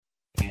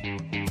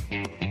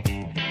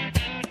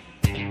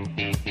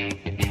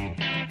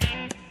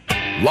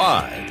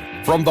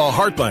Live from the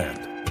heartland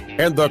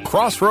and the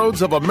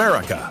crossroads of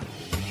America,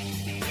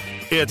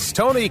 it's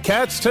Tony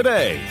Katz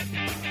Today.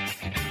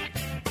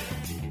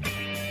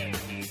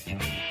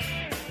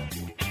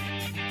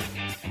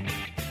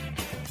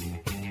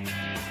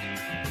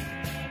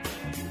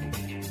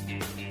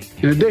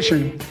 In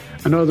addition,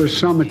 I know there's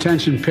some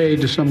attention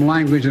paid to some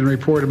language in the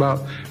report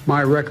about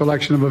my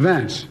recollection of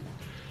events.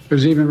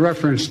 There's even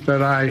reference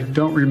that I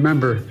don't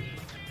remember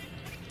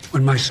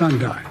when my son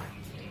died.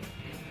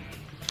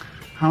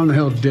 How in the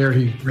hell dare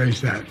he raise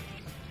that?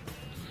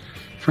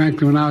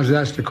 Frankly, when I was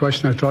asked the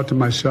question, I thought to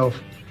myself,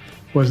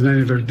 it wasn't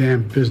any of their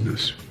damn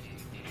business.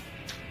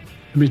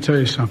 Let me tell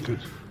you something.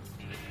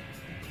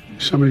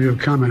 Some of you have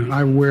commented,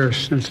 I wear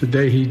since the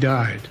day he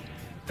died,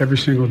 every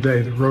single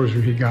day, the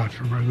rosary he got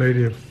from Our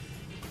Lady of...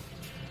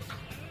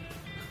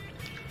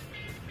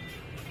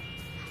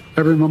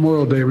 Every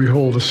Memorial Day, we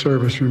hold a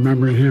service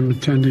remembering him,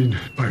 attended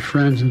by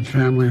friends and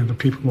family and the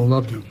people who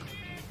loved him.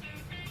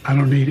 I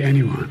don't need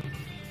anyone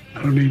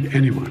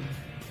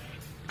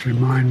to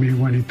remind me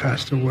when he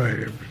passed away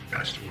or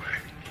passed away.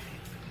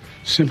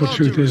 Simple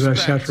truth is I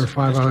sat for a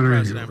 5-hour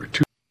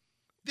interview.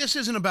 This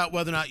isn't about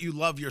whether or not you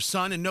love your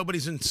son, and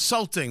nobody's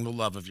insulting the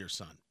love of your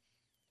son.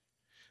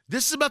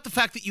 This is about the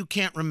fact that you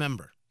can't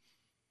remember.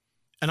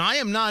 And I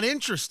am not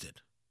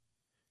interested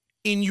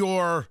in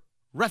your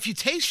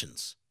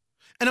refutations.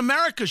 And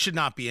America should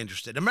not be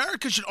interested.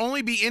 America should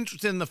only be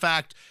interested in the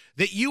fact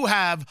that you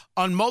have,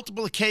 on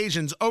multiple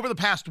occasions over the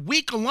past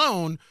week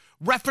alone,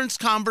 referenced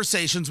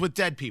conversations with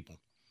dead people.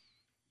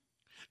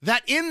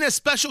 That in this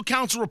special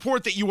counsel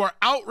report that you are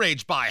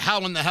outraged by,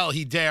 how in the hell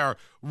he dare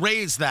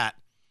raise that.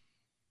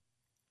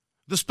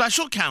 The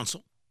special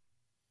counsel,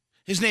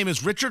 his name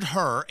is Richard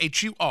Hur,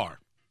 H-U-R,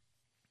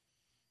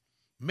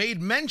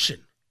 made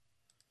mention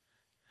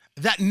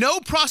that no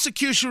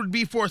prosecution would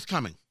be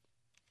forthcoming.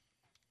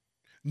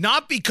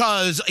 Not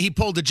because he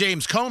pulled a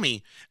James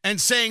Comey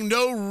and saying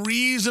no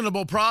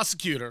reasonable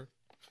prosecutor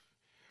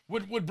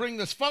would bring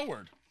this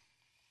forward.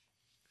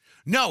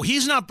 No,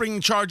 he's not bringing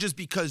charges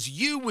because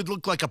you would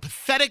look like a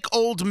pathetic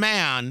old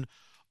man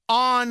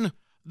on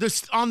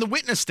the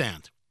witness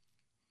stand.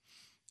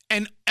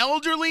 An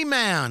elderly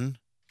man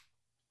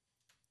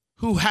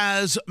who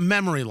has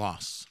memory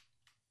loss.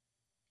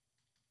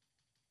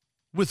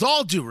 With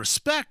all due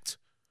respect,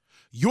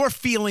 your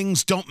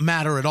feelings don't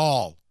matter at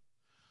all.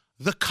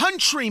 The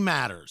country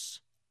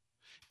matters.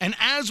 And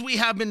as we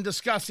have been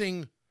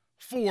discussing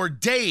for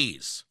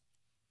days,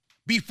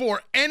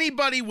 before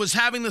anybody was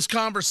having this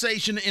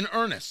conversation in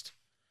earnest,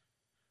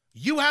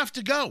 you have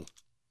to go.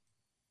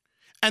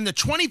 And the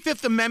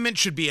 25th Amendment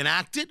should be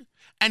enacted,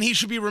 and he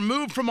should be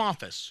removed from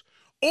office.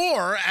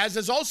 Or, as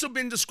has also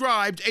been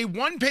described, a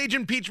one-page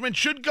impeachment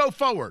should go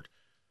forward,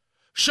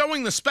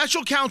 showing the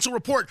special counsel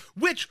report,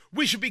 which,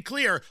 we should be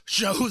clear,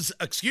 shows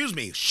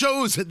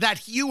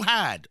that you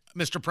had,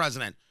 Mr.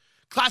 President,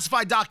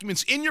 classified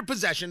documents in your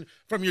possession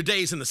from your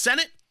days in the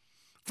Senate,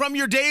 from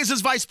your days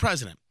as vice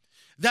president,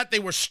 that they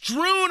were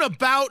strewn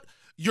about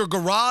your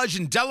garage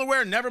in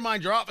Delaware, never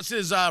mind your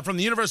offices from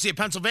the University of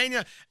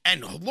Pennsylvania,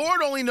 and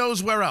Lord only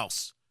knows where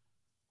else.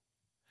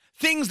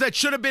 Things that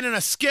should have been in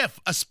a SCIF,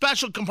 a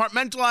special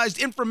compartmentalized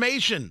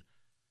information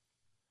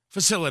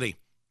facility.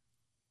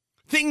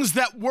 Things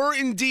that were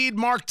indeed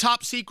marked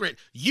top secret.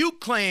 You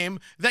claim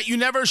that you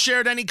never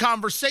shared any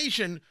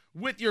conversation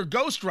with your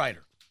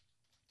ghostwriter.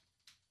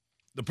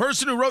 The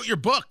person who wrote your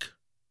book.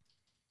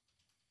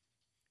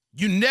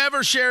 You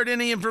never shared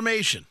any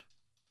information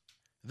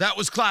that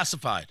was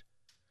classified.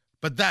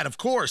 But that, of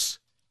course,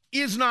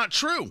 is not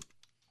true.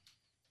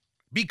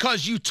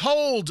 Because you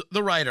told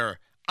the writer,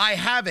 I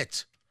have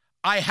it.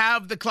 I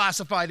have the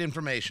classified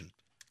information.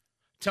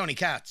 Tony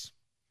Katz.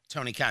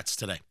 Tony Katz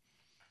Today.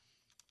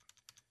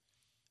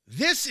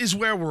 This is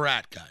where we're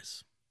at,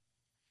 guys.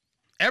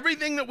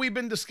 Everything that we've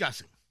been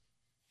discussing,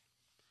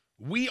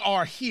 we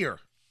are here.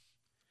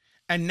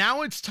 And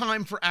now it's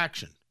time for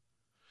action.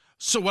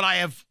 So what I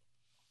have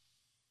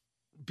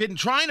been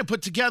trying to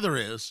put together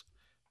is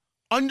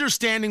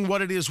understanding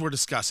what it is we're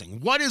discussing.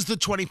 What is the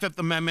 25th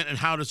Amendment and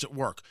how does it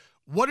work?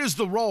 What is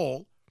the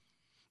role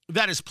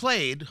that is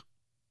played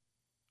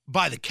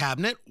by the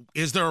cabinet?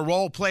 Is there a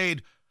role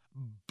played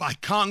by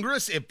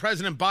Congress if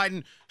President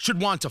Biden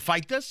should want to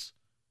fight this?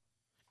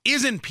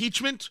 Is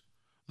impeachment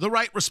the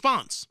right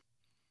response?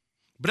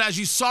 But as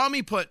you saw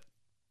me put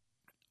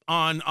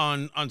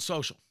on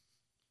social,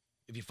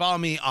 if you follow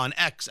me on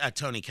X at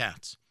Tony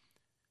Katz,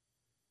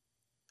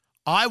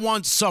 I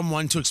want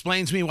someone to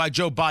explain to me why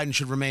Joe Biden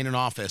should remain in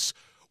office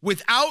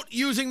without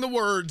using the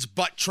words,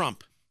 but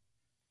Trump.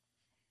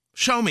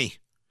 Show me.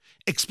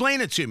 Explain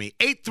it to me.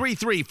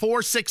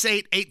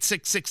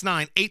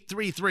 833-468-8669.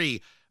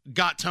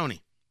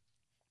 833-GOT-TONY.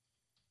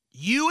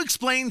 You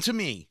explain to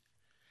me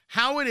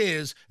how it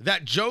is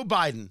that Joe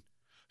Biden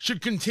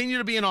should continue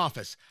to be in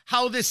office.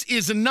 How this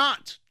is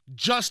not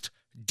just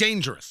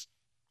dangerous.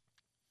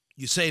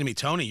 You say to me,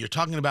 Tony, you're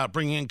talking about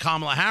bringing in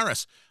Kamala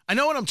Harris. I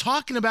know what I'm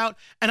talking about,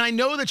 and I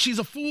know that she's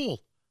a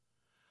fool.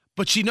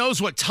 but she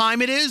knows what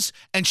time it is,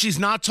 and she's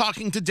not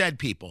talking to dead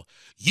people.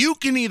 You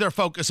can either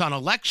focus on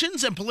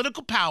elections and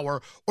political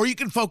power, or you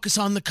can focus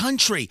on the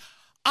country.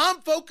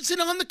 I'm focusing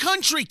on the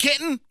country,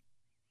 kitten.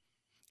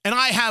 And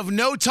I have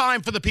no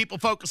time for the people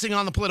focusing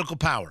on the political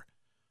power.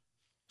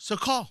 So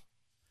call,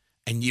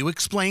 and you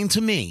explain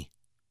to me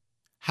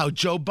how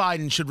Joe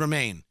Biden should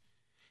remain.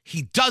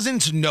 He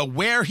doesn't know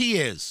where he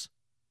is.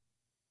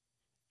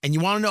 And you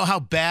want to know how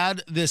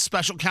bad this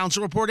special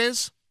counsel report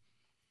is?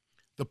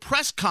 The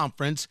press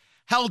conference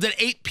held at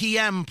 8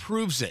 p.m.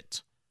 proves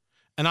it.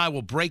 And I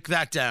will break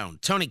that down.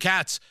 Tony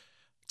Katz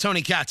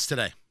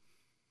today.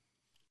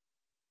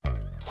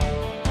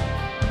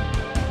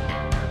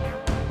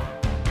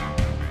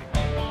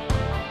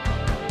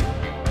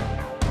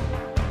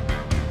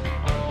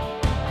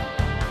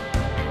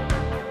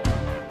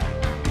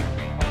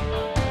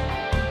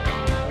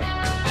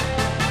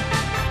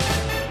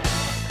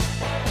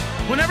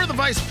 Whenever the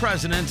vice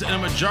president and a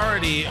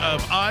majority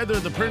of either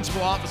the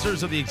principal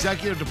officers of the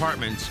executive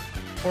departments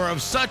or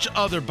of such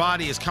other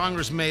body as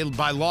Congress may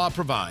by law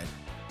provide,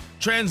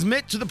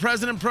 transmit to the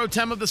president pro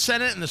tem of the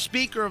Senate and the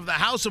Speaker of the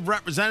House of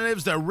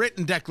Representatives their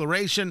written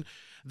declaration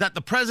that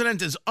the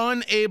president is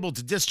unable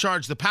to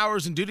discharge the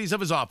powers and duties of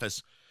his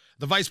office,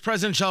 the vice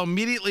president shall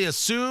immediately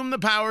assume the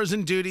powers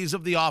and duties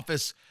of the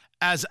office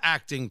as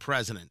acting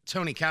president.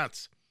 Tony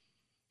Katz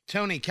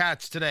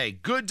today.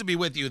 Good to be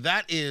with you.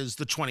 That is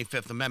the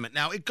 25th Amendment.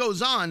 Now, it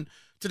goes on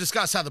to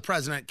discuss how the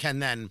president can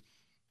then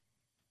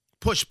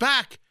push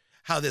back,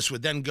 how this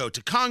would then go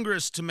to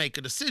Congress to make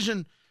a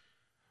decision.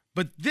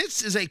 But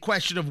this is a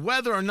question of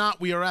whether or not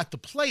we are at the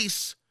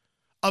place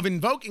of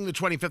invoking the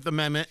 25th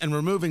Amendment and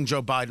removing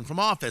Joe Biden from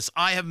office.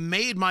 I have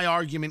made my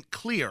argument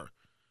clear.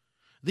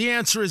 The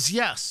answer is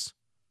yes.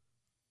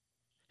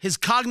 His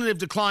cognitive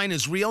decline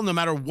is real no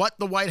matter what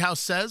the White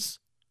House says.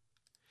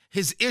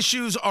 His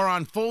issues are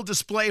on full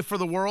display for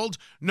the world,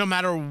 no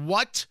matter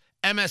what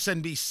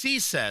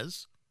MSNBC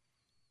says.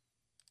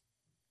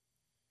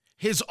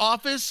 His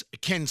office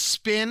can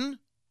spin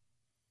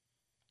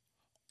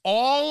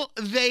all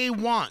they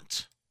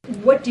want.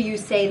 What do you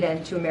say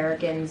then to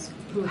Americans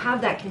who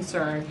have that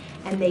concern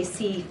and they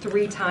see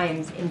 3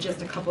 times in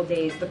just a couple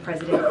days the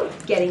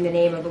president getting the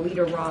name of a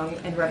leader wrong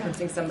and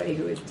referencing somebody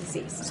who is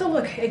deceased? So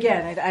look,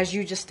 again, as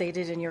you just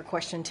stated in your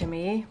question to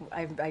me,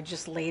 I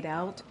just laid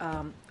out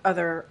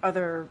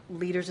other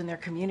leaders in their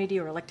community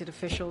or elected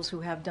officials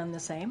who have done the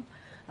same.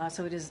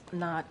 So it is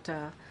not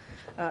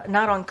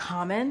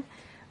uncommon.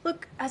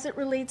 Look, as it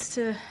relates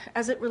to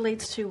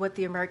what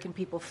the American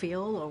people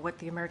feel or what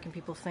the American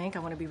people think, I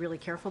want to be really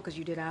careful because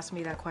you did ask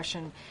me that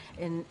question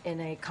in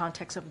a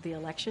context of the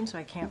election, so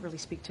I can't really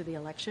speak to the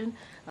election.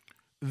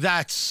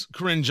 That's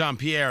Karine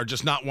Jean-Pierre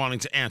just not wanting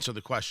to answer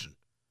the question.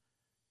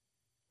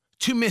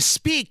 To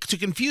misspeak, to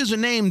confuse a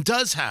name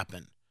does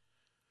happen.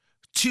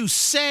 To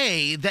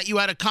say that you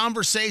had a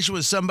conversation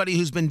with somebody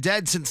who's been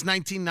dead since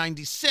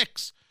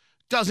 1996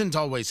 doesn't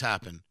always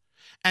happen.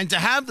 And to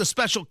have the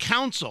special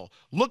counsel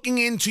looking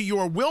into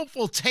your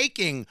willful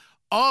taking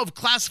of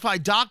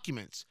classified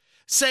documents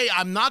say,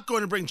 I'm not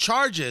going to bring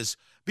charges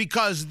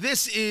because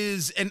this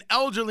is an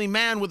elderly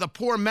man with a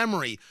poor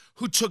memory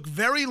who took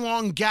very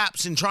long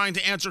gaps in trying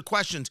to answer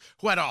questions,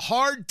 who had a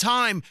hard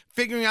time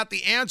figuring out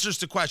the answers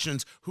to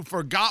questions, who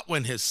forgot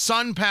when his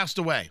son passed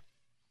away.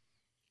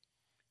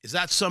 Is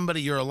that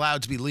somebody you're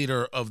allowed to be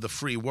leader of the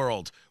free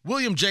world?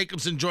 William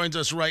Jacobson joins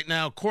us right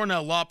now,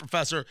 Cornell law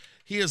professor.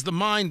 He is the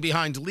mind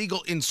behind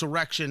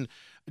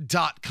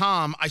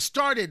legalinsurrection.com. I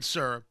started,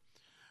 sir,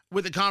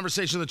 with a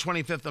conversation of the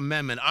 25th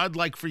Amendment. I'd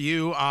like for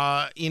you,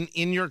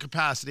 in your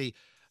capacity,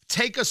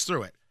 take us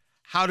through it.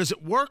 How does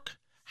it work?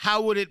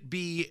 How would it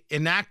be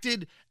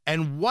enacted?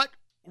 And what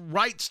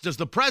rights does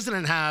the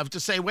president have to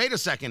say, wait a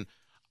second,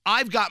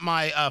 I've got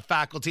my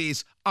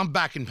faculties, I'm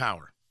back in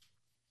power?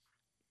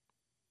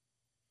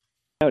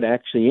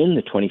 Actually in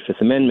the 25th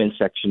Amendment,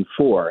 Section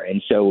 4.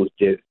 And so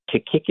to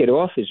kick it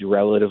off is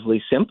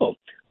relatively simple.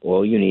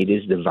 All you need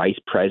is the vice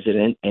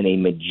president and a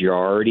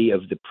majority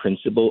of the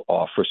principal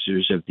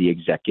officers of the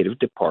executive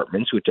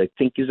departments, which I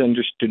think is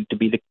understood to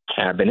be the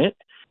cabinet,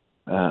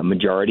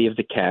 majority of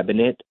the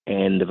cabinet,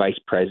 and the vice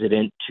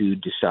president to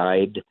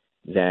decide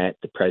that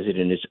the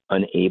president is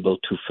unable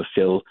to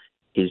fulfill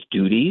his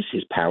duties,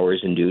 his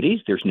powers and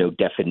duties. There's no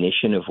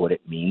definition of what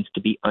it means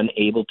to be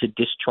unable to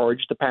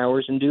discharge the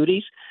powers and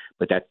duties,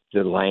 but that's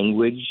the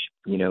language,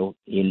 in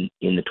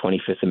the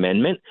 25th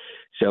Amendment.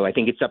 So I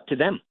think it's up to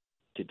them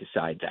to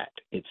decide that.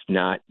 It's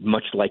not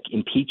much like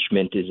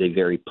impeachment is a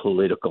very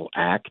political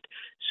act.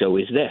 So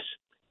is this.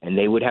 And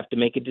they would have to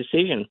make a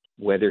decision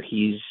whether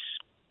he's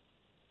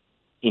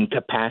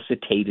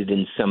incapacitated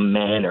in some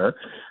manner,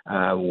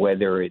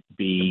 whether it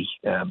be,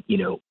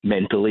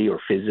 mentally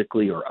or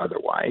physically or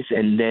otherwise.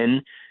 And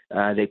then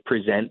they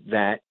present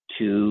that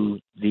to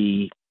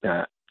the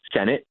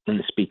Senate and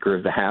the Speaker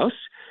of the House.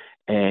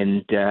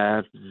 And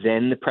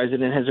then the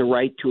president has a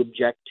right to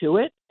object to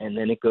it. And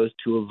then it goes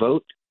to a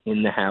vote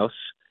in the House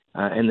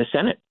and the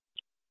Senate.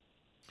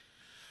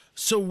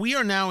 So we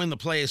are now in the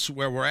place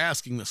where we're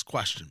asking this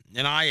question,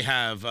 and I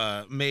have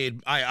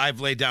I've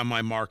laid down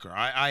my marker.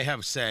 I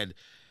have said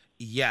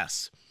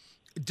yes.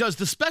 Does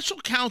the special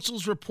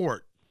counsel's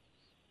report,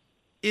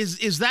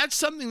 is that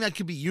something that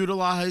could be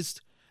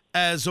utilized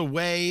as a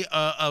way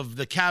of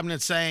the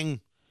cabinet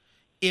saying,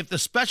 if the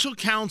special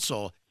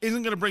counsel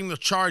isn't going to bring the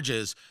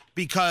charges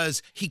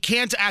because he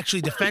can't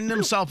actually defend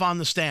himself on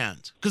the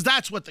stand, because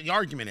that's what the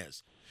argument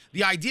is.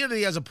 The idea that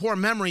he has a poor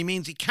memory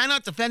means he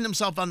cannot defend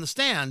himself on the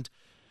stand.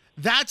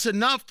 That's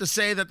enough to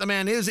say that the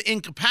man is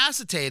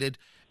incapacitated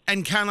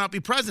and cannot be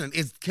president.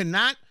 Is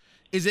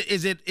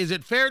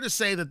it fair to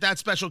say that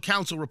special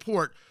counsel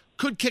report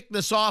could kick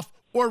this off,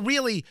 or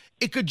really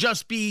it could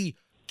just be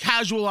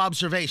casual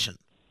observation?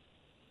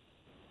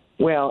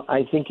 Well,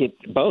 I think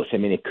both. I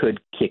mean, it could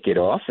kick it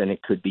off and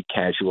it could be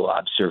casual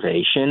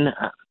observation.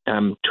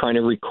 I'm trying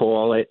to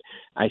recall it.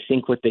 I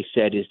think what they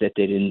said is that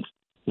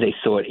they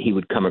thought he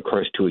would come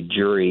across to a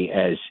jury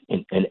as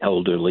an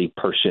elderly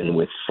person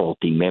with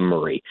faulty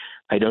memory.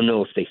 I don't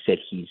know if they said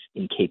he's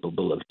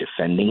incapable of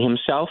defending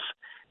himself.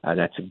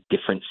 That's a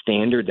different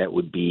standard. That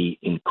would be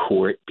in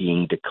court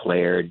being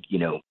declared,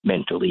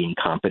 mentally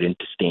incompetent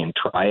to stand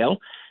trial,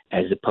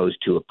 as opposed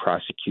to a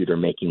prosecutor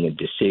making a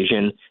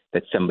decision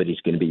that somebody's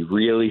going to be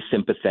really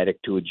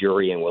sympathetic to a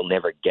jury and will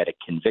never get a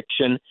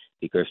conviction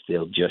because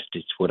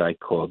it's what I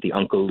call the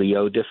Uncle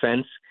Leo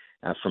defense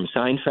from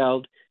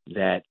Seinfeld,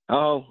 that,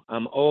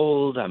 I'm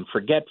old, I'm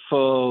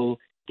forgetful,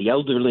 the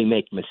elderly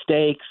make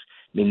mistakes.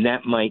 I mean,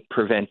 that might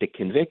prevent a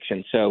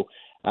conviction. So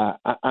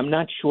I'm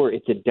not sure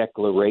it's a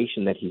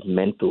declaration that he's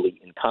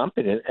mentally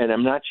incompetent, and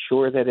I'm not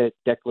sure that a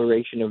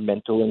declaration of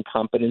mental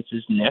incompetence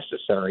is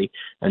necessary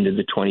under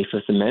the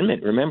 25th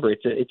Amendment. Remember,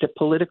 it's a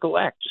political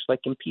act, just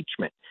like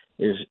impeachment.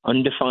 There's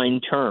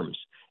undefined terms,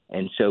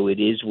 and so it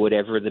is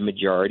whatever the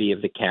majority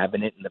of the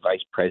cabinet and the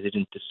vice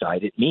president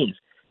decide it means.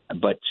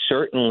 But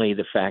certainly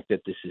the fact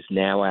that this is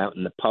now out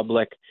in the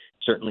public,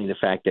 certainly the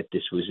fact that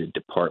this was a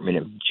Department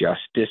of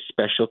Justice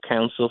special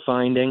counsel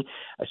finding,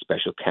 a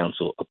special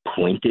counsel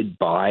appointed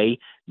by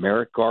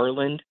Merrick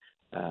Garland.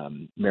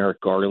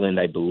 Merrick Garland,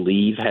 I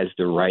believe, has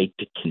the right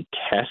to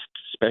contest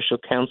special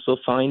counsel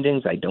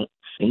findings. I don't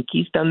think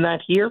he's done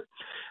that here.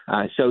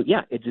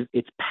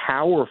 It's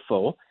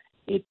powerful.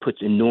 It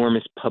puts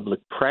enormous public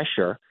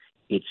pressure.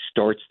 It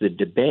starts the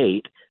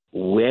debate.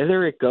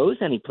 Whether it goes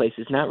anyplace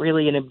is not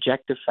really an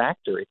objective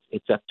factor.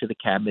 It's up to the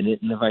cabinet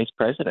and the vice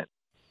president.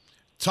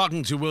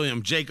 Talking to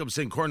William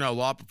Jacobson, Cornell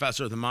law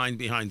professor, the mind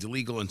behind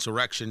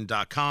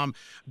illegalinsurrection.com.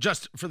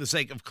 Just for the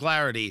sake of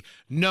clarity,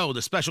 no,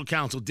 the special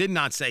counsel did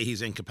not say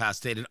he's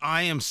incapacitated.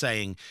 I am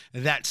saying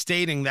that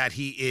stating that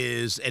he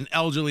is an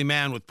elderly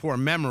man with poor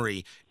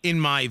memory,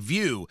 in my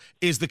view,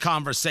 is the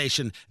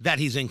conversation that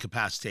he's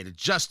incapacitated,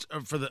 just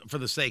for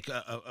the sake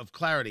of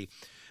clarity.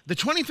 The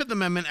 25th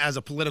Amendment as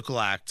a political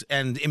act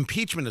and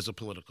impeachment as a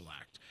political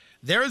act.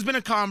 There has been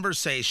a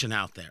conversation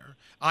out there.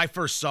 I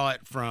first saw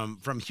it from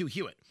Hugh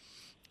Hewitt.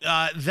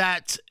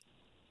 That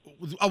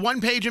a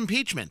one-page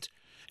impeachment.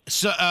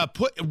 So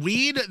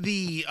read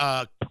the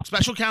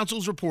special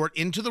counsel's report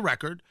into the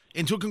record,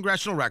 into a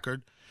congressional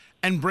record,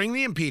 and bring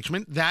the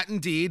impeachment that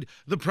indeed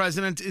the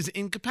president is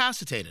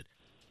incapacitated.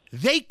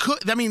 They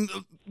could. I mean,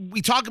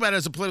 we talk about it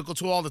as a political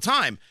tool all the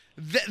time.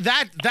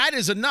 That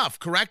is enough,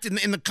 correct?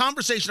 In the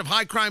conversation of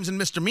high crimes and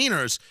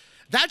misdemeanors,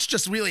 that's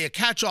just really a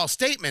catch-all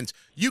statement.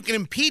 You can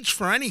impeach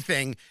for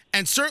anything,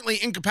 and certainly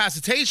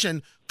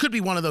incapacitation could be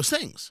one of those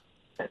things.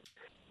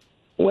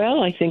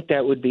 Well, I think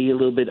that would be a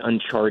little bit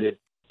uncharted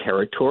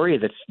territory.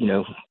 That's,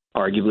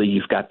 arguably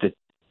you've got the,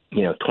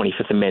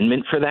 25th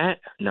Amendment for that,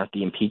 not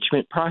the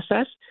impeachment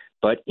process.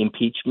 But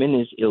impeachment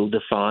is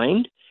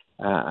ill-defined.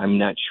 I'm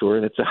not sure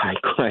that's a high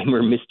crime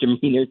or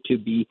misdemeanor to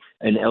be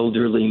an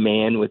elderly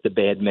man with a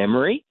bad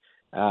memory.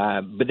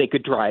 But they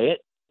could try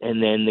it.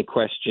 And then the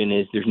question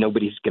is, there's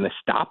nobody who's going to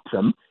stop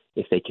them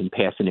if they can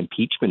pass an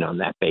impeachment on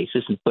that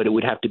basis. But it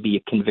would have to be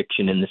a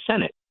conviction in the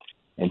Senate.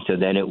 And so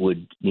then it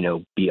would,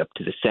 be up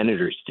to the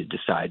senators to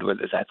decide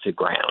whether that's a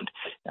ground.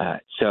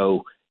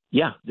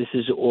 This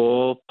is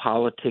all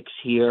politics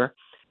here.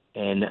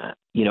 And,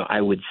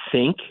 I would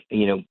think,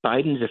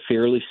 Biden's a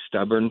fairly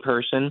stubborn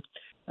person,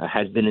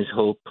 has been his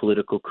whole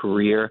political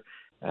career,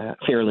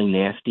 fairly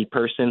nasty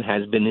person,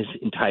 has been his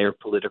entire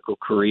political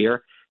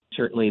career.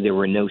 Certainly there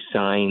were no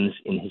signs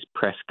in his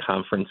press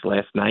conference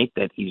last night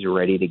that he's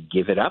ready to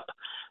give it up.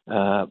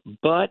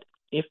 But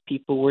if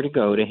people were to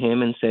go to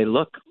him and say,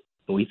 look,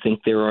 we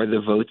think there are the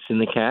votes in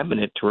the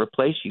cabinet to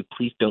replace you.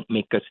 Please don't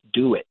make us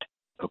do it.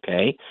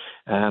 Okay.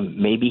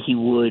 Maybe he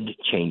would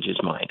change his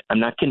mind. I'm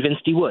not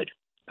convinced he would.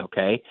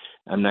 Okay.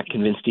 I'm not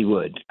convinced he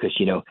would because,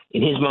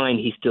 in his mind,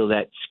 he's still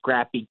that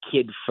scrappy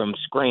kid from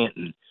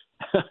Scranton,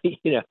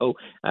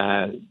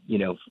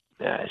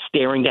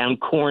 staring down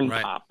corn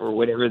pop or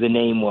whatever the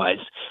name was,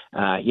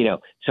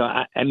 So,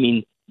 I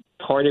mean,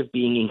 part of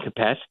being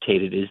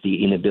incapacitated is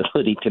the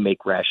inability to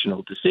make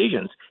rational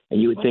decisions.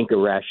 And you would think a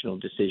rational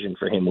decision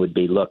for him would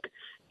be, look,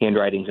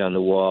 handwriting's on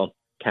the wall.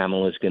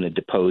 Kamala's going to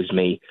depose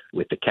me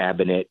with the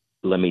cabinet.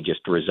 let me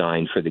just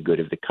resign for the good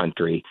of the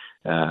country.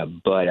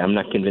 But I'm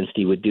not convinced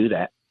he would do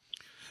that.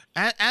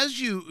 As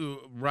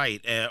you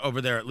write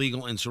over there at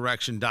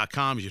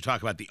legalinsurrection.com, as you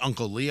talk about the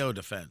Uncle Leo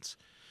defense,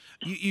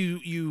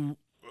 you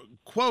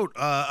quote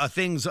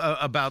things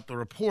about the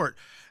report.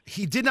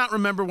 He did not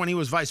remember when he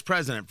was vice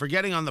president,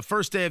 forgetting on the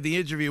first day of the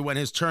interview when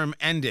his term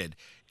ended.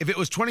 If it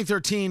was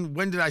 2013,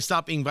 when did I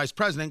stop being vice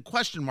president?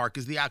 Question mark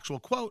is the actual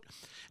quote.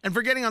 And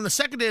forgetting on the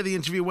second day of the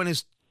interview when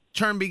his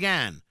term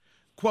began.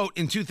 Quote,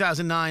 in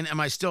 2009, am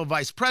I still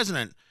vice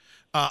president?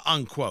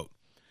 Unquote.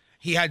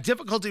 He had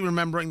difficulty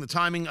remembering the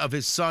timing of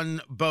his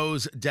son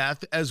Beau's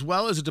death, as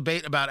well as a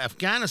debate about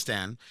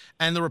Afghanistan.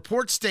 And the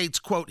report states,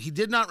 quote, he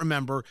did not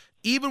remember,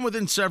 even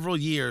within several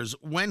years,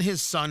 when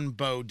his son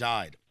Beau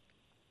died.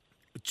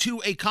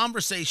 To a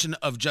conversation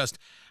of just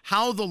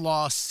how the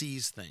law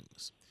sees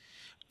things.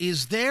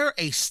 Is there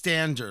a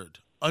standard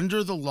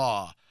under the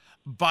law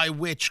by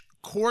which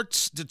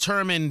courts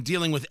determine,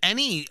 dealing with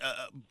any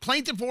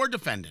plaintiff or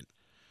defendant,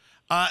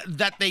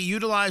 that they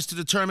utilize to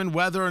determine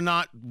whether or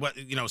not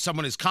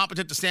someone is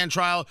competent to stand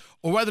trial,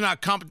 or whether or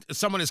not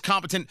someone is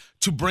competent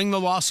to bring the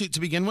lawsuit to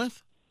begin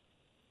with?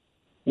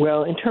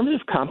 Well, in terms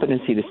of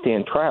competency to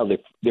stand trial,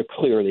 there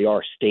clearly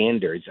are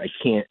standards. I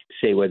can't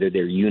say whether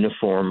they're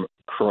uniform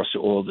across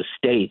all the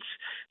states,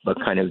 but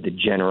kind of the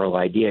general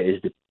idea is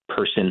the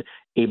person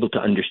able to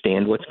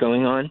understand what's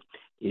going on?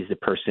 Is the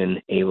person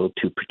able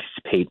to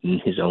participate in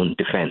his own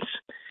defense?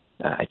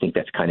 I think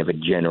that's kind of a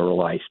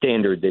generalized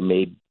standard.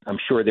 I'm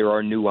sure there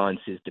are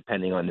nuances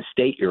depending on the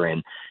state you're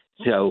in.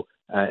 So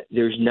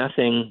there's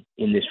nothing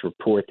in this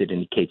report that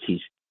indicates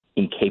he's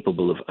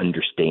incapable of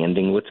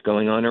understanding what's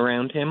going on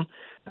around him,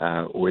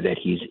 or that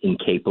he's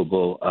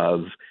incapable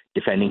of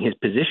defending his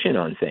position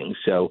on things.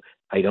 So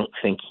I don't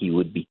think he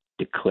would be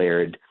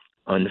declared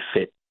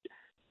unfit,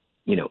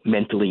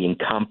 mentally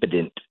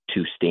incompetent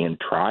to stand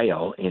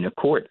trial in a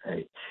court.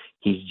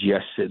 He's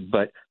just,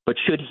 but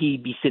should he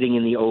be sitting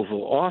in the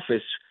Oval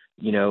Office,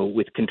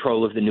 with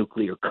control of the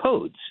nuclear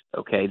codes?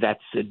 Okay,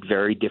 that's a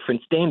very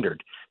different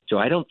standard. So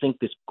I don't think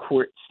this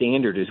court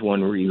standard is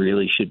one we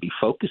really should be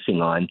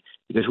focusing on,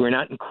 because we're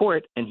not in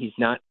court and he's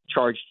not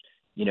charged.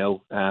 He's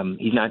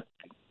not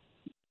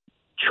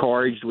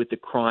charged with the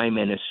crime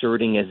and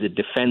asserting as a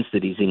defense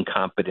that he's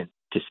incompetent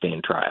to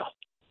stand trial.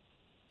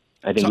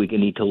 I think we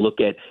need to look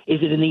at,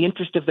 is it in the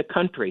interest of the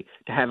country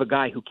to have a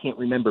guy who can't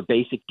remember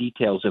basic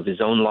details of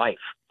his own life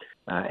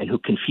and who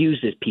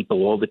confuses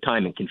people all the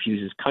time and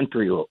confuses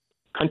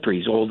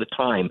countries all the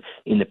time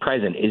in the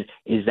present?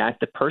 Is that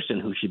the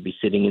person who should be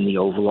sitting in the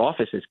Oval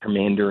Office as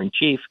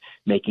commander-in-chief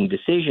making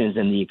decisions?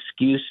 And the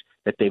excuse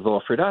that they've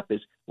offered up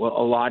is, well,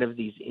 a lot of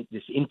this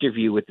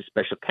interview with the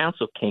special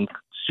counsel came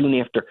soon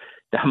after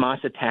the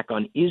Hamas attack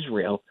on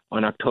Israel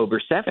on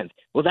October 7th.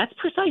 Well, that's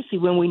precisely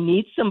when we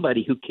need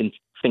somebody who can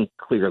think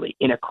clearly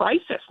in a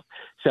crisis.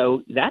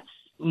 So that's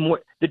more,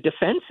 the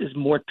defense is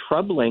more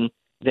troubling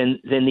than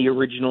the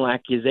original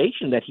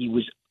accusation that he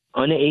was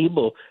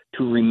unable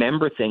to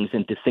remember things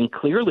and to think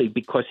clearly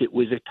because it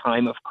was a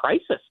time of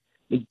crisis.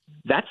 I mean,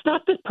 that's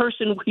not the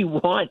person we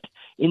want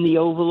in the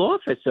Oval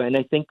Office. And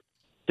I think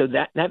so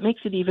that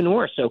makes it even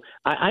worse. So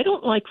I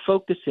don't like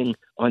focusing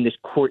on this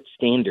court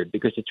standard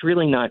because it's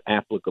really not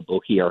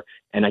applicable here.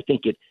 And I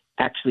think it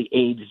actually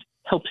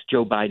helps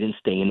Joe Biden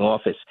stay in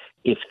office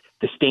if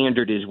the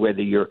standard is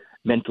whether you're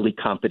mentally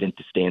competent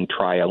to stand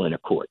trial in a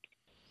court.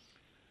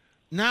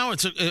 Now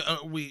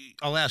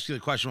I'll ask you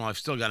the question while I've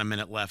still got a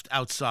minute left.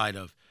 Outside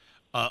of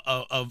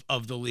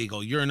the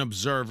legal, you're an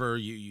observer.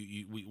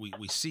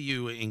 We see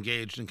you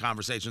engaged in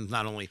conversations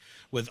not only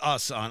with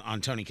us on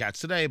Tony Katz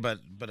Today, but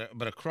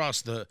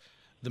across the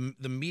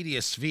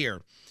media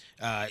sphere.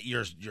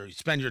 You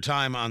spend your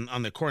time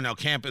on the Cornell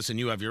campus, and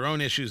you have your own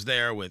issues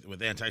there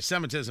with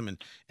anti-Semitism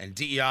and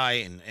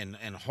DEI and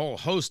a whole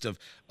host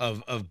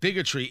of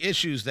bigotry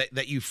issues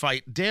that you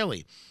fight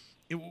daily.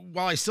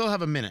 While I still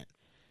have a minute,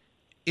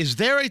 is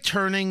there a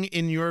turning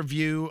in your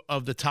view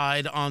of the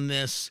tide on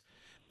this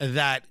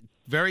that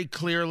very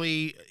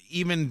clearly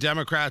even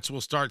Democrats will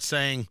start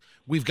saying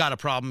we've got a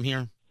problem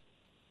here?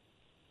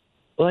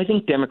 Well, I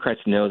think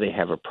Democrats know they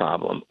have a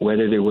problem.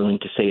 Whether they're willing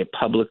to say it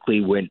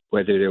publicly,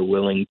 whether they're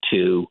willing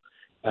to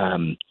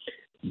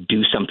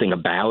do something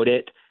about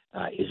it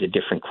is a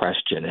different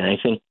question. And I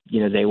think,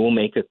 they will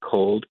make a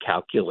cold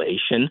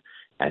calculation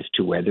as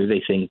to whether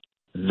they think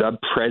the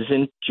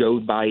present Joe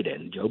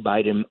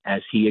Biden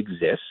as he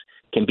exists,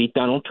 can beat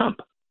Donald Trump.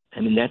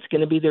 I mean, that's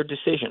going to be their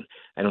decision.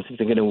 I don't think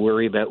they're going to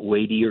worry about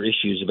weightier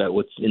issues about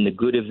what's in the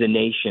good of the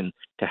nation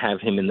to have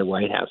him in the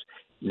White House.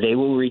 They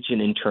will reach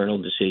an internal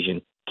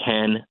decision.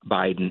 Can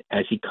Biden,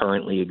 as he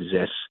currently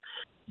exists,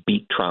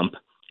 beat Trump?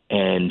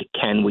 And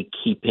can we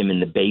keep him in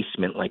the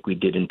basement like we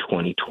did in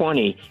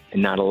 2020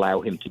 and not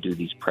allow him to do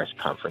these press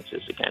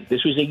conferences again?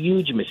 This was a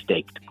huge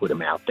mistake to put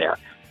him out there.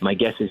 My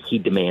guess is he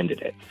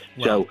demanded it.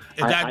 Well,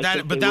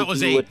 that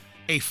was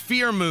a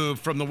fear move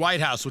from the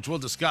White House, which we'll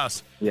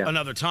discuss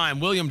another time.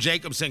 William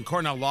Jacobson,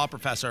 Cornell law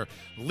professor,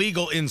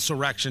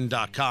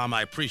 legalinsurrection.com.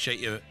 I appreciate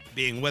you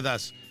being with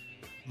us.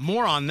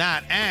 More on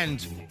that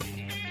and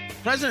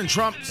President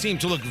Trump seemed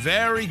to look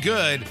very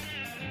good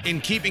in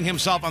keeping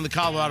himself on the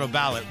Colorado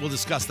ballot. We'll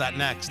discuss that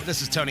next.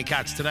 This is Tony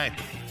Katz Today.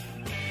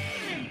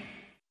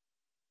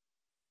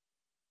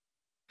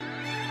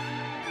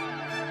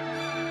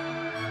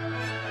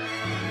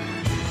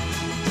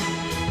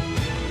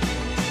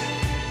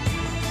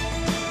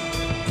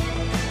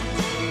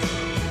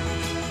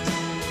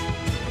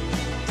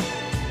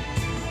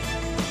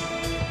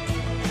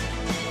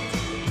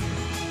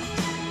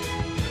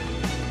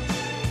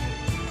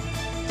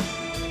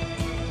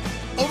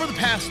 Over the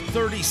past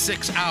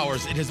 36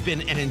 hours, it has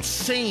been an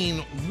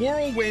insane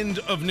whirlwind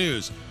of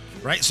news,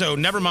 right? So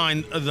never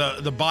mind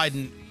the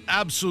Biden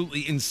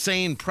absolutely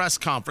insane press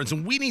conference.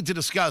 And we need to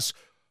discuss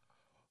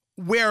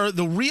where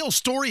the real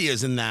story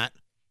is in that,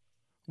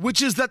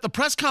 which is that the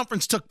press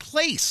conference took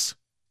place.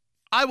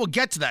 I will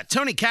get to that.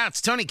 Tony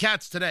Katz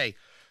Today.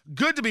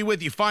 Good to be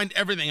with you. Find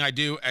everything I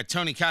do at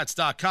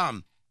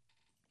TonyKatz.com.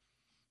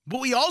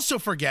 But we also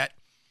forget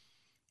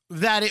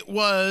that it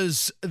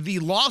was the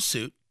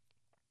lawsuit.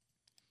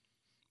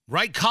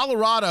 Right?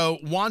 Colorado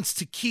wants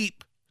to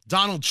keep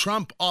Donald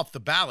Trump off the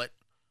ballot.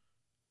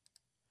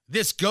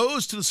 This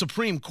goes to the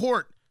Supreme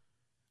Court,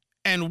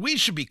 and we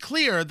should be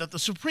clear that the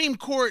Supreme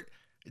Court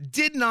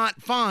did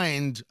not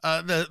find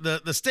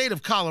the state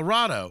of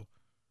Colorado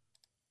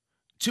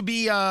to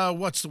be,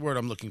 what's the word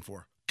I'm looking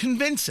for?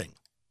 Convincing.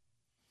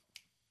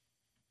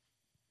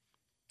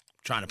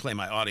 I'm trying to play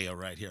my audio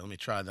right here. Let me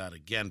try that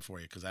again for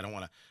you because I don't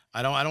want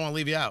to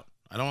leave you out.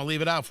 I don't want to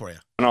leave it out for you.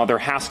 No, there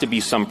has to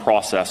be some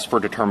process for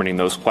determining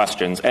those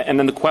questions. And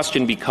then the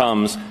question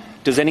becomes,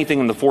 does anything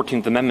in the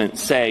 14th Amendment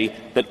say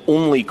that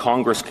only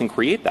Congress can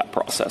create that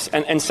process?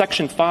 And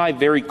Section 5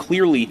 very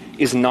clearly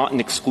is not an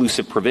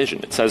exclusive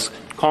provision. It says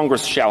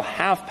Congress shall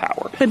have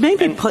power. But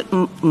maybe put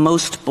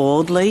most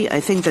boldly, I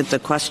think that the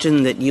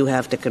question that you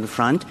have to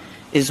confront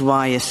is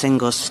why a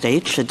single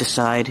state should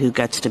decide who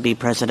gets to be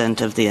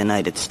president of the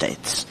United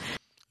States.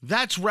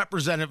 That's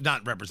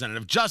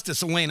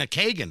Justice Elena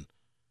Kagan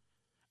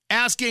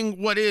asking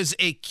what is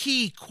a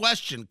key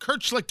question.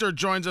 Kurt Schlichter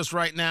joins us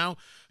right now,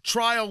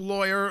 trial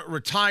lawyer,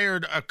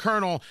 retired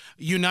Colonel,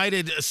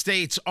 United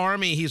States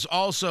Army. He's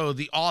also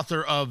the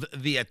author of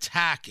The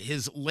Attack,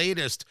 his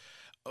latest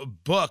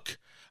book.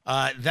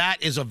 That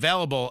is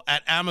available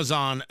at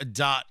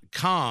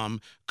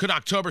Amazon.com. Could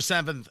October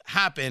 7th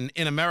happen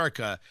in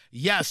America?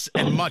 Yes,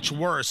 and much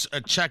worse.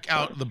 Check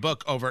out the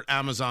book over at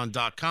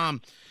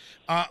Amazon.com.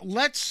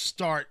 Let's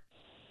start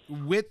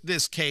with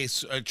this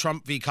case,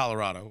 Trump v.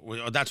 Colorado.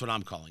 That's what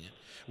I'm calling it.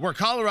 Where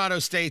Colorado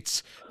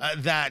states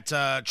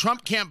that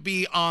Trump can't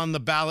be on the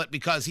ballot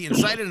because he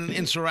incited an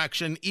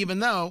insurrection, even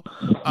though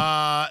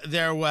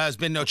there has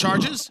been no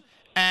charges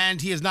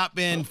and he has not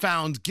been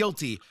found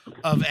guilty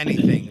of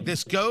anything.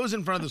 This goes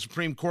in front of the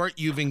Supreme Court.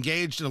 You've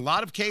engaged in a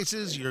lot of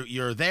cases.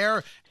 You're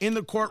there in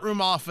the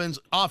courtroom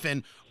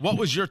often. What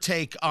was your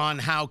take on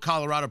how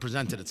Colorado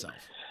presented itself?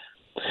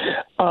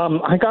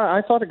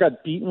 I thought it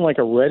got beaten like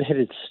a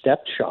redheaded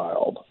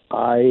stepchild.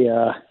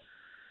 The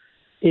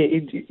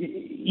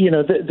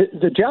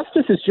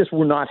justices just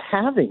were not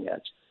having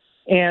it,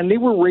 and they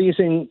were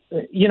raising.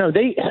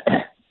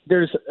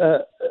 There's a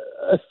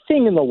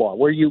thing in the law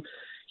where you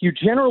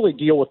generally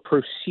deal with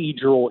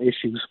procedural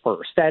issues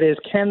first. That is,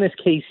 can this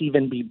case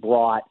even be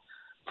brought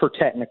for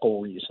technical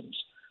reasons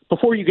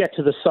before you get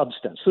to the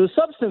substance? So the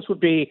substance would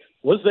be,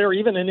 was there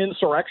even an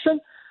insurrection?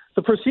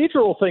 The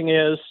procedural thing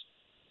is,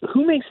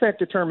 who makes that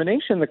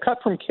determination? The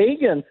cut from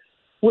Kagan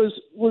who's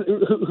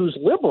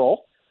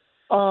liberal,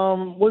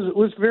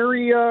 was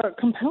very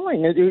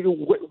compelling.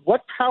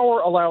 What power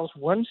allows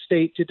one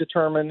state to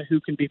determine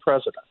who can be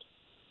president?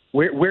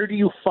 Where do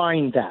you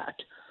find that?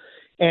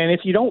 And if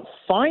you don't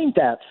find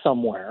that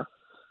somewhere,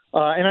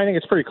 and I think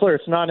it's pretty clear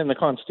it's not in the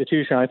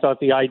Constitution. I thought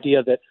the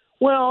idea that,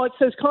 well, it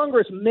says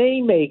Congress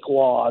may make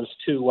laws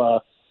to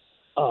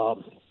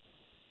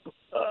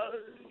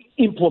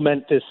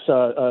implement this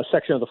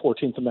section of the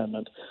 14th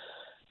Amendment.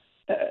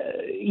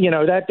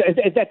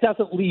 That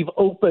doesn't leave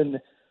open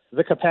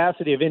the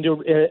capacity of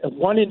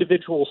one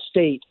individual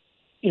state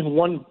in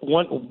one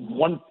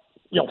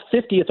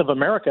 50th of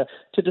America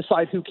to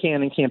decide who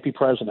can and can't be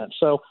president.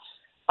 So,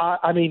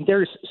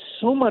 there's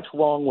so much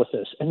wrong with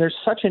this, and there's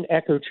such an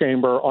echo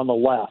chamber on the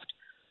left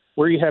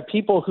where you have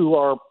people who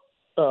are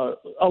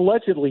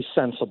allegedly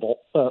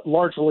sensible,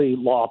 largely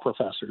law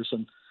professors,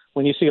 and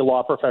when you see a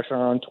law professor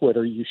on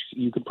Twitter, you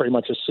could pretty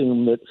much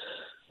assume that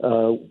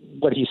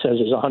what he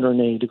says is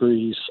 180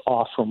 degrees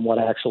off from what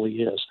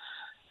actually is.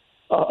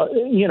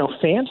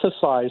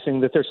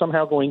 Fantasizing that they're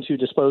somehow going to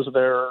dispose of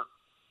their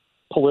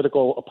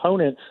political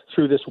opponent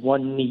through this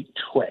one neat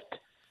trick.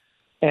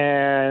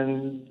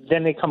 And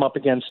then they come up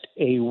against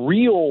a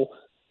real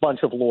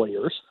bunch of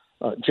lawyers,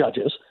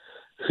 judges,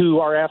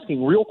 who are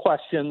asking real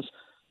questions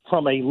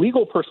from a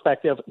legal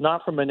perspective,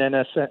 not from an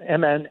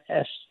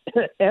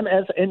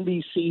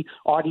MSNBC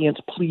audience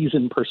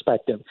pleasing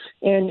perspective.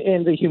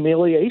 And the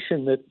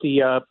humiliation that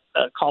the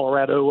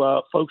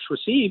Colorado folks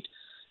received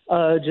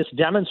just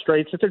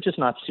demonstrates that they're just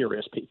not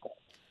serious people.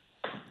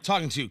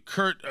 Talking to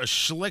Kurt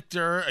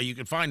Schlichter. You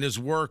can find his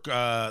work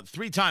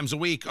 3 times a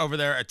week over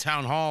there at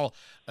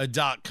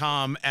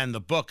townhall.com, and the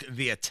book,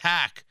 The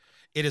Attack,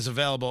 it is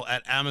available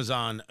at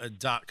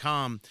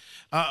amazon.com.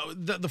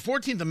 The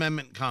 14th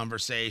Amendment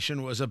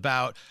conversation was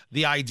about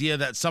the idea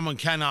that someone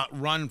cannot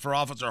run for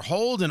office or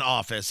hold an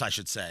office, I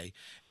should say,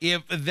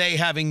 if they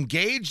have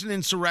engaged in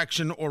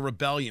insurrection or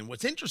rebellion.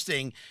 What's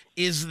interesting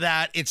is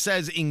that it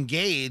says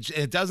engaged,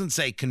 and it doesn't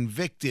say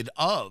convicted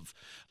of,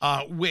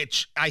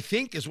 which I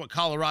think is what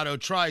Colorado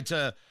tried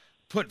to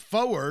put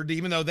forward,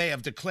 even though they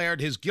have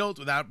declared his guilt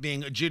without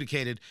being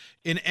adjudicated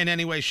in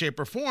any way, shape,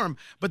 or form.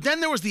 But then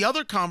there was the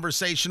other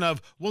conversation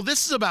of, well,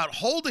 this is about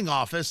holding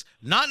office,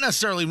 not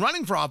necessarily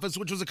running for office,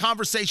 which was a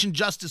conversation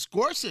Justice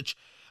Gorsuch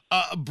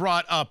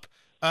brought up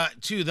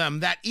to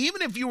them, that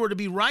even if you were to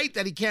be right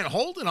that he can't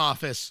hold an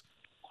office,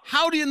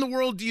 how in the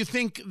world do you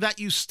think that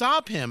you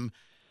stop him?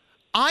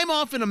 I'm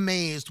often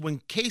amazed when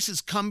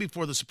cases come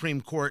before the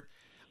Supreme Court.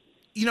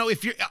 You know,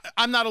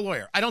 I'm not a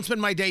lawyer. I don't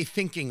spend my day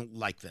thinking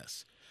like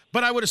this.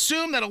 But I would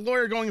assume that a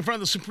lawyer going in front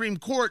of the Supreme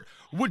Court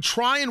would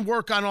try and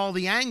work on all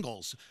the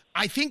angles.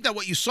 I think that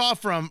what you saw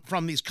from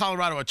these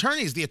Colorado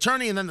attorneys, the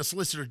attorney and then the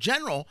Solicitor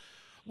General,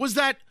 was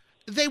that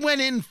they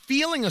went in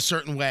feeling a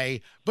certain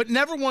way, but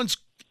never once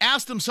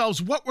asked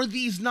themselves, what were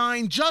these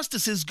 9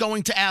 justices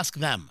going to ask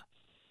them?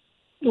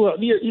 Well,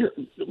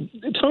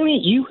 Tony,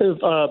 you have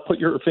put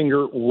your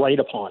finger right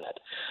upon it.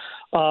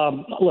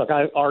 Look,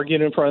 I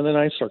argued in front of the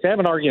Ninth Circuit. I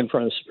haven't argued in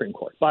front of the Supreme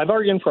Court, but I've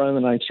argued in front of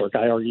the Ninth Circuit.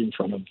 I argued in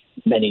front of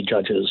many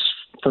judges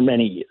for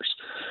many years.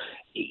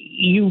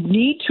 You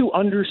need to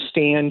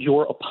understand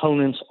your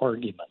opponent's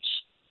arguments,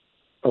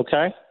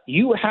 okay?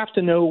 You have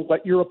to know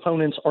what your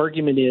opponent's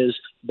argument is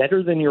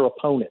better than your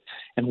opponent.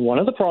 And one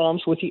of the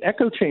problems with the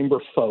echo chamber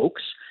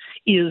folks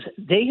is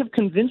they have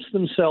convinced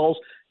themselves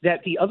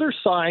that the other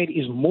side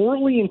is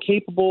morally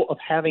incapable of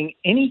having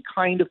any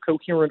kind of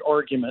coherent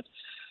argument.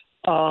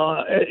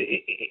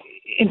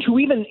 And to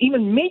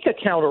even make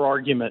a counter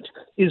argument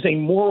is a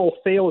moral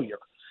failure.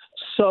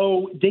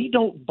 So they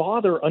don't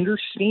bother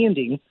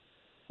understanding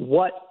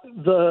what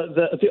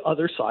the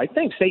other side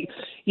thinks. They,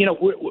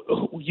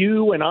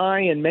 you and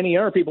I and many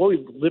other people,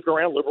 we've lived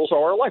around liberals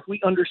all our life.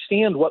 We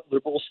understand what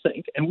liberals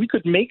think, and we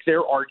could make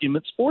their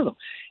arguments for them.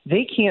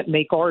 They can't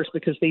make ours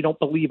because they don't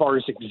believe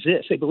ours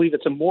exists. They believe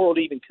it's immoral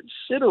to even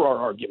consider our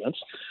arguments.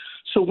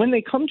 So when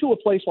they come to a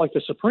place like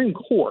the Supreme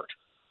Court,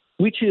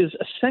 which is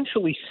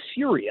essentially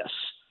serious,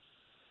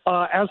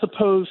 as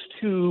opposed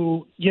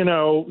to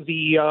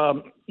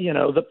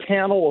the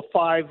panel of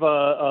 5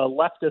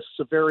 leftists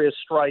of various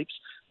stripes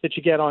that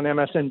you get on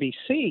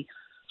MSNBC,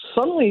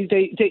 suddenly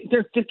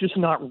they're just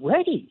not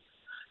ready.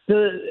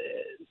 And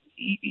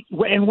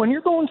when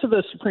you're going to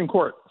the Supreme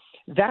Court,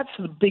 that's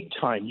the big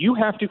time. You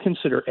have to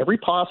consider every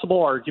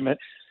possible argument.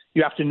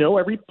 You have to know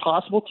every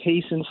possible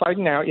case inside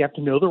and out. You have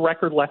to know the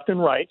record left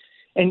and right.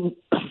 And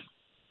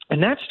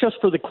that's just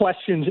for the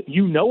questions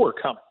you know are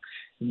coming.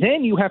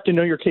 Then you have to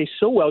know your case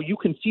so well you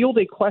can field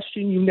a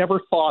question you never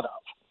thought of.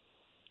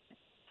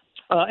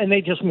 And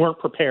they just weren't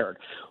prepared.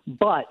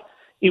 But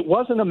it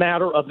wasn't a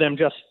matter of them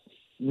just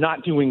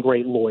not doing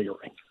great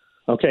lawyering.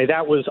 Okay,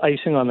 that was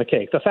icing on the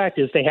cake. The fact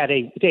is they had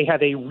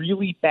a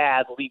really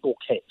bad legal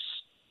case.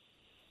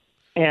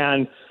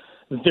 And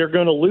they're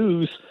going to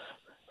lose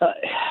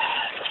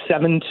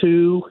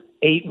 7-2,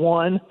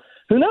 8-1.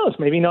 Who knows?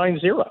 Maybe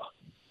 9-0.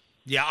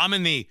 Yeah, I'm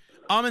in the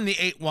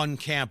 8-1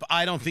 camp.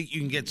 I don't think you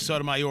can get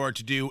Sotomayor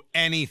to do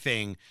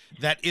anything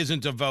that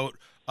isn't a vote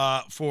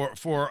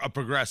for a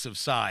progressive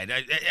side.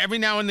 Every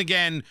now and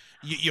again,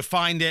 you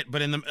find it,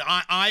 but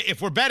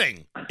if we're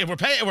betting, if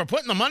we're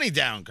putting the money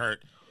down,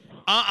 Kurt,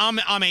 I'm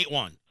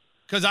 8-1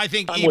 because I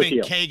think even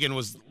Kagan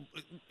was.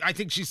 I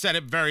think she said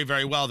it very,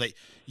 very well that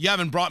you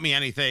haven't brought me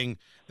anything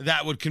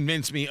that would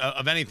convince me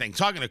of anything.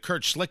 Talking to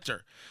Kurt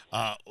Schlichter,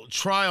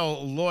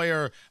 trial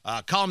lawyer,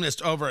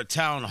 columnist over at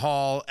Town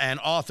Hall, and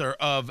author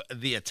of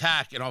The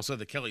Attack and also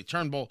the Kelly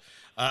Turnbull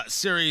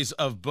series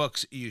of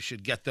books. You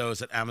should get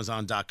those at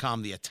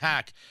Amazon.com. The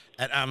Attack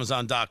at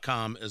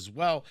Amazon.com as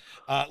well.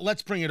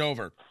 Let's bring it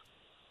over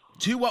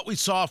to what we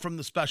saw from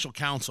the special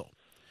counsel,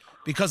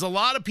 because a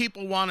lot of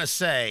people want to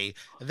say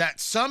that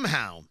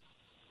somehow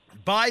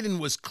Biden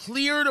was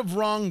cleared of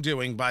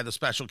wrongdoing by the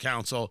special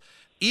counsel,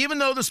 even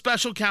though the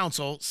special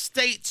counsel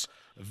states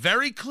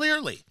very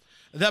clearly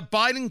that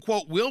Biden,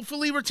 quote,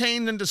 willfully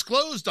retained and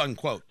disclosed,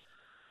 unquote,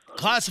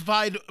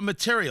 classified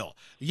material.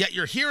 Yet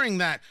you're hearing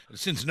that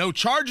since no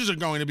charges are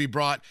going to be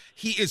brought,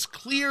 he is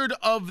cleared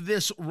of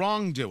this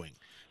wrongdoing.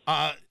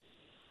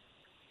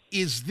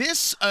 Is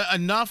this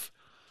enough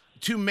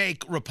to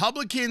make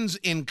Republicans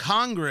in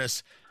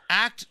Congress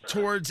act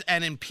towards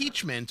an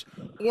impeachment,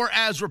 or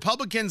as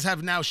Republicans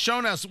have now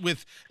shown us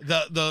with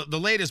the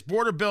latest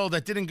border bill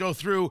that didn't go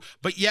through,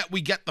 but yet we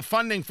get the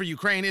funding for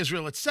Ukraine,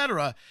 Israel,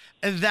 etc.,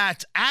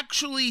 that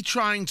actually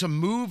trying to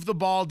move the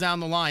ball down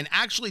the line,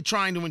 actually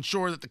trying to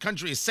ensure that the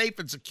country is safe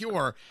and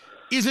secure,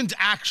 isn't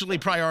actually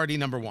priority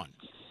number one?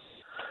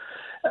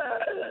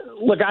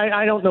 Look,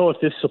 I don't know if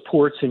this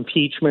supports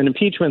impeachment.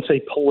 Impeachment's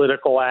a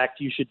political act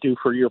you should do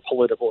for your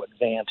political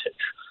advantage.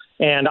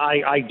 And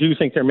I do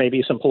think there may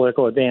be some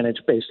political advantage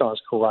based on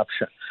his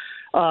corruption.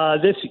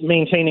 This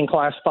maintaining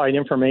classified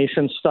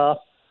information stuff,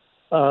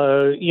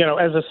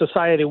 as a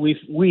society,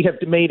 we have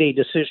made a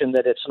decision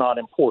that it's not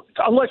important,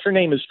 unless your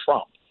name is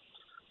Trump.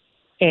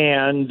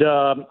 And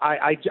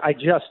I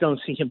just don't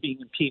see him being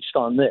impeached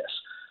on this.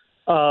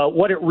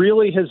 What it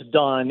really has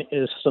done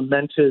is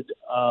cemented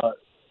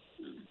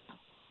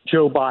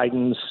Joe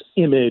Biden's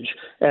image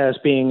as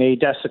being a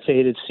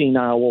desiccated,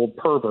 senile old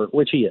pervert,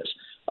 which he is,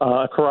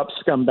 a corrupt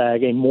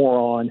scumbag, a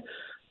moron,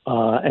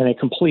 and a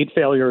complete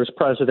failure as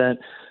president,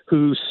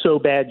 who's so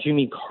bad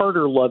Jimmy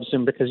Carter loves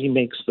him because he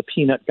makes the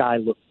peanut guy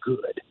look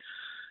good.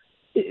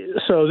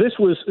 So this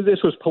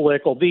was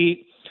political.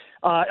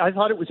 I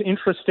thought it was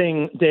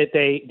interesting that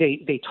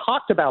they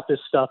talked about this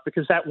stuff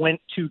because that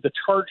went to the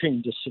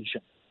charging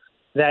decision.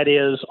 That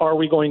is, are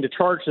we going to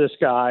charge this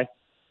guy?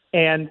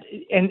 And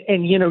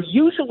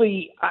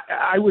usually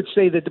I would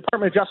say the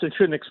Department of Justice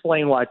shouldn't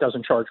explain why it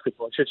doesn't charge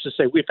people. It should just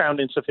say we found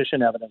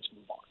insufficient evidence,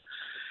 move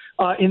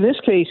on. In this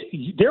case,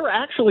 they're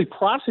actually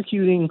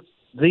prosecuting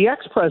the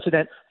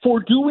ex-president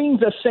for doing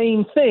the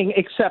same thing,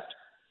 except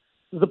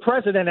the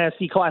president has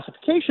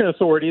declassification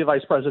authority, the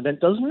vice president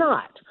does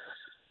not.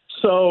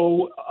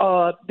 So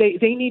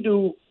they need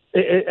to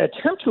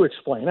attempt to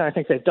explain, and I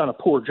think they've done a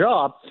poor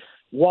job,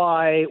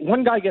 why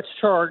one guy gets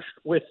charged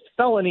with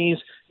felonies,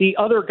 the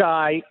other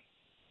guy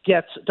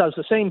does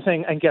the same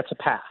thing and gets a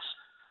pass.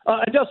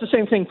 It does the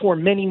same thing for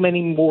many,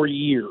 many more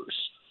years.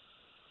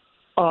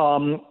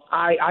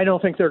 I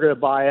don't think they're going to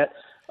buy it.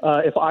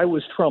 If I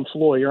was Trump's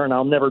lawyer, and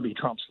I'll never be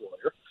Trump's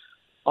lawyer,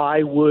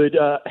 I would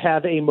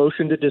have a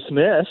motion to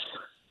dismiss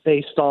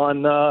based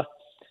on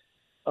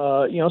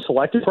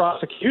selective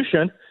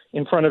prosecution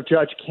in front of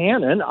Judge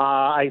Cannon.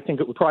 I think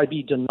it would probably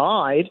be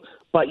denied,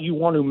 but you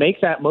want to make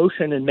that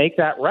motion and make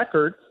that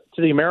record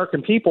to the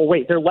American people.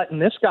 Wait, they're letting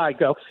this guy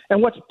go.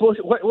 And what's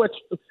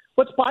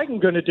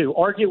Biden going to do?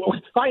 Argue?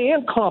 I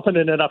am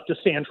competent enough to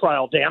stand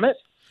trial. Damn it.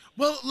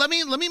 Well, let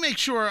me make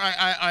sure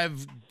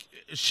I've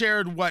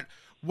shared what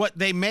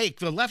they make.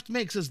 The left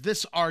makes is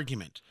this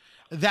argument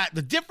that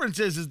the difference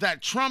is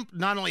that Trump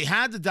not only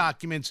had the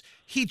documents,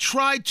 he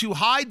tried to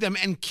hide them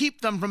and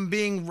keep them from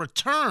being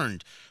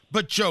returned.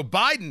 But Joe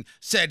Biden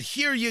said,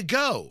 "Here you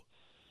go."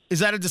 Is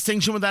that a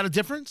distinction without a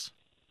difference?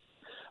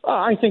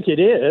 I think it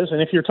is.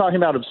 And if you're talking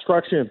about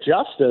obstruction of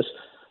justice,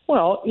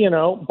 well,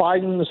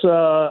 Biden's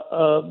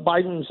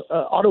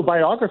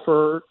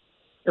autobiographer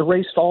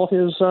erased all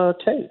his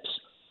tapes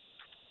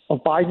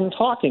of Biden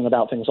talking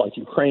about things like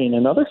Ukraine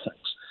and other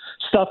things,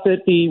 stuff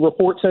that the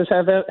report says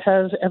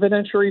has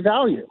evidentiary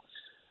value.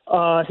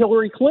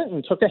 Hillary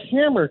Clinton took a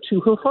hammer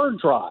to her hard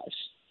drives.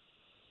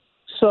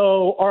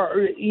 So,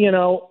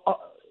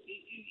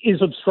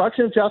 is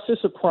obstruction of justice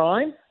a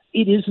crime?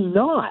 It is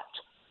not,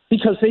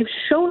 because they've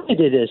shown it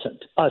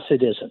isn't.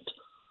 It isn't,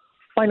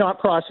 by not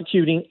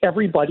prosecuting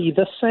everybody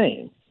the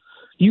same.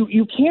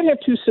 You can't have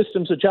two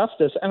systems of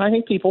justice, and I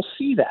think people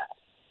see that.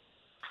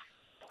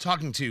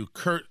 Talking to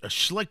Kurt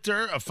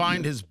Schlichter,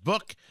 find his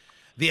book,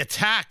 The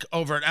Attack,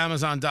 over at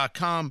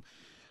Amazon.com.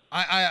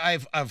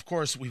 I've of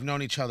course, we've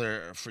known each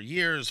other for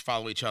years,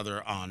 follow each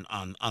other on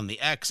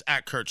the X,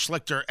 at Kurt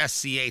Schlichter,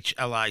 SCHLICHTER.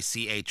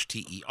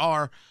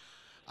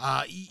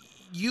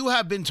 You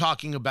have been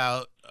talking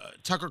about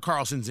Tucker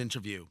Carlson's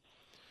interview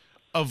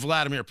of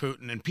Vladimir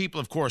Putin, and people,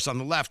 of course, on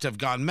the left have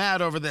gone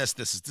mad over this.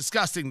 This is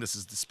disgusting. This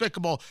is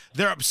despicable.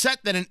 They're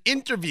upset that an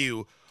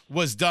interview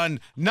was done,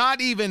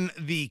 not even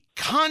the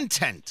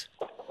content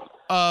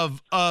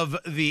of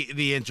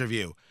the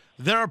interview.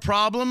 There a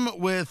problem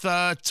with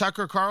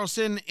Tucker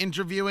Carlson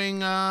interviewing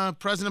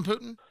President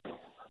Putin?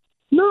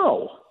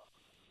 No.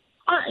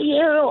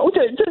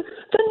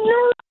 The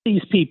nerve of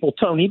these people,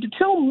 Tony, to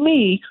tell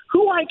me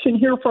who I can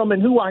hear from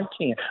and who I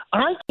can't.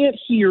 I can't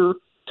hear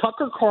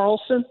Tucker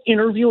Carlson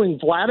interviewing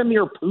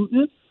Vladimir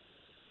Putin.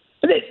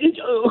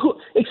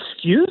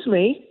 Excuse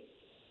me.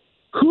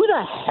 Who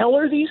the hell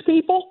are these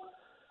people?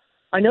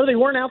 I know they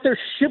weren't out there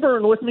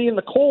shivering with me in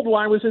the cold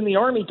while I was in the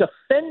Army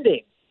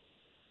defending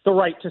the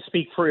right to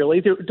speak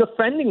freely. They're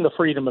defending the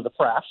freedom of the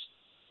press.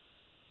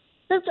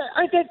 That's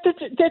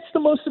the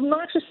most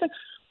obnoxious thing.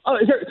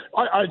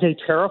 Are they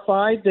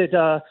terrified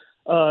that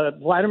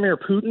Vladimir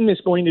Putin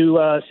is going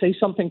to say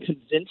something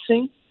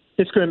convincing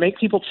that's going to make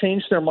people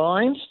change their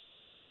minds?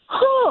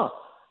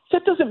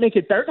 That doesn't make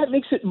it better. That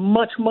makes it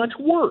much, much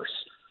worse.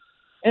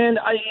 And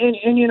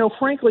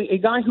frankly, a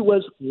guy who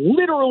was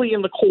literally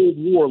in the Cold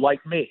War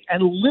like me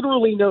and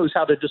literally knows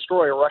how to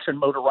destroy a Russian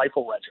motor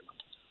rifle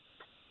regiment.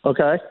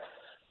 Okay?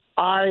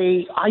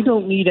 I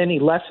don't need any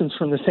lessons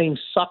from the same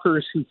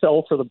suckers who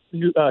fell for the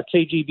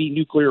KGB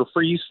nuclear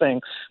freeze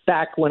thing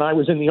back when I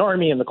was in the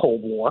Army in the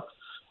Cold War,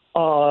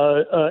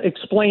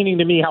 explaining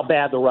to me how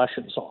bad the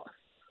Russians are.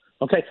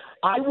 Okay?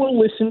 I will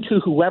listen to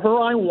whoever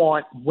I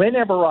want,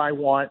 whenever I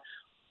want,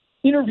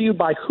 interviewed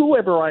by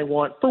whoever I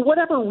want, for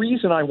whatever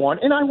reason I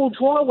want, and I will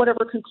draw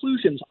whatever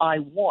conclusions I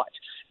want.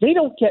 They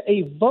don't get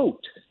a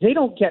vote. They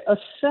don't get a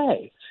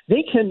say.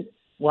 They can,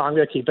 well, I'm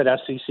going to keep it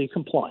SEC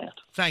compliant.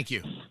 Thank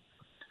you.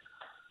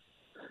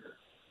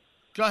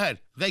 Go ahead.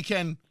 They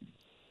can.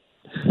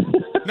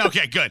 No,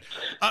 okay, good.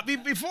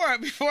 Before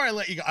I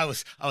let you go, I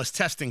was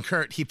testing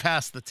Kurt. He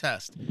passed the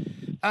test.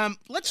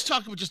 Let's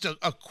talk about just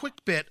a quick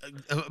bit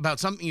about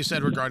something you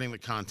said regarding the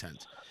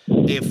content.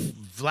 If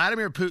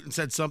Vladimir Putin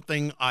said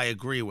something I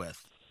agree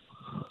with,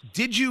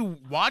 did you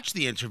watch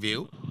the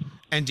interview,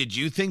 and did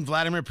you think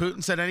Vladimir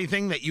Putin said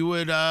anything that you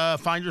would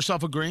find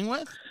yourself agreeing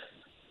with?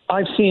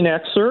 I've seen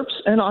excerpts,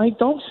 and I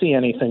don't see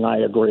anything I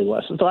agree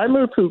with.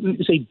 Vladimir Putin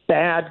is a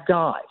bad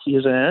guy. He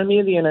is an enemy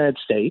of the United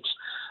States.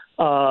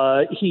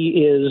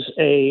 He is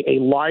a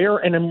liar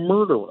and a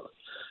murderer.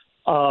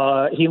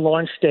 He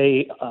launched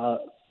a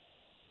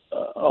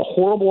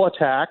horrible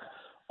attack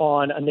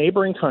on a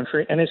neighboring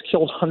country and has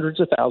killed hundreds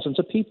of thousands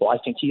of people. I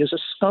think he is a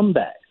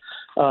scumbag.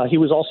 He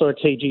was also a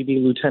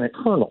KGB lieutenant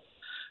colonel.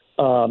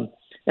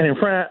 And in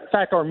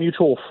fact, our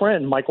mutual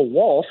friend, Michael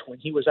Walsh, when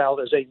he was out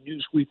as a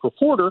Newsweek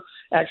reporter,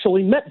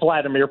 actually met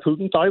Vladimir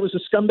Putin, thought he was a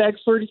scumbag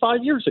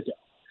 35 years ago.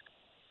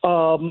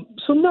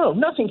 So no,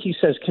 nothing he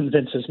says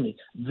convinces me.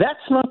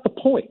 That's not the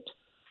point.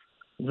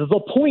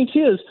 The point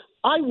is,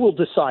 I will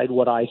decide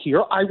what I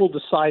hear, I will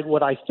decide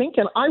what I think,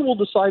 and I will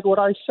decide what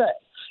I say.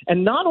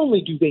 And not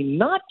only do they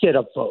not get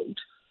a vote,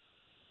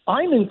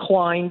 I'm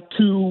inclined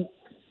to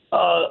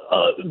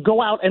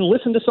go out and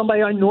listen to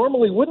somebody I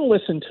normally wouldn't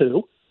listen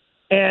to,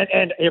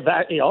 and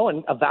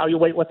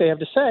evaluate what they have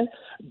to say,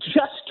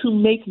 just to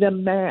make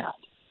them mad.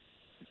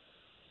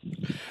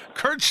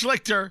 Kurt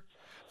Schlichter,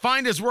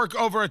 find his work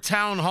over at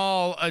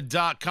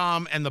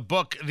townhall.com and the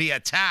book The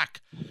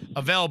Attack,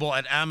 available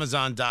at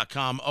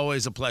amazon.com.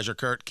 Always a pleasure,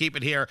 Kurt. Keep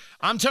it here.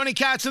 I'm Tony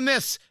Katz, and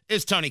this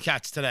is Tony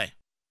Katz Today.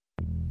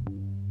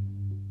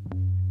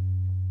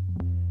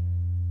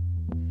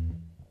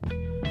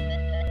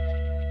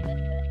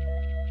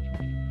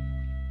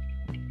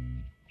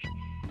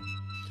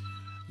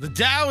 The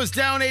Dow is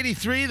down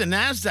 83. The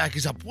NASDAQ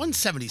is up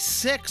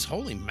 176.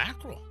 Holy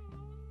mackerel.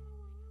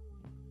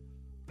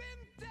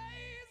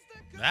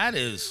 That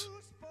is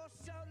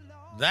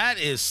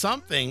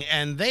something.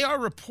 And they are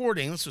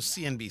reporting, this was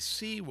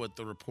CNBC with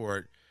the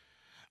report,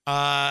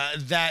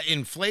 that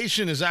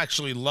inflation is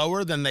actually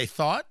lower than they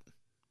thought.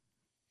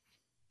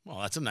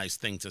 Well, that's a nice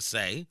thing to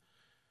say.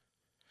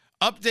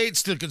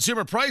 Updates to the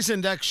Consumer Price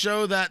Index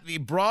show that the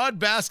broad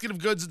basket of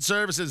goods and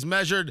services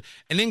measured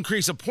an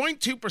increase of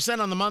 0.2%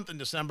 on the month in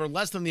December,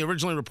 less than the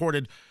originally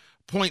reported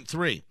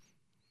 0.3%.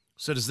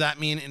 So does that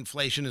mean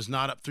inflation is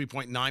not up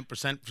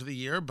 3.9% for the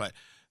year, but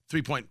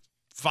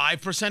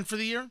 3.5% for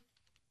the year?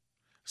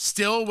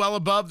 Still well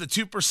above the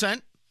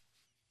 2%?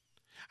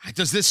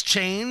 Does this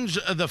change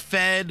the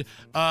Fed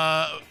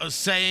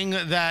saying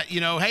that,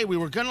 hey, we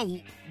were going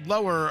to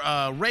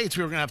lower rates.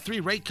 We were going to have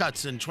 3 rate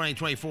cuts in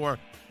 2024.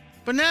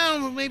 But now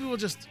maybe we'll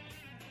just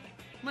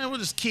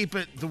keep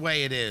it the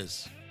way it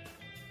is.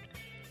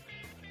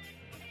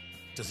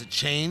 Does it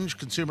change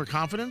consumer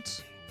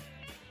confidence?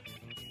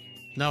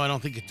 No, I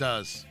don't think it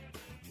does.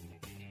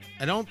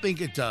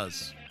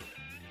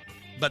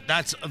 But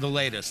that's the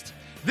latest.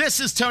 This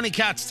is Tony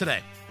Katz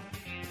Today.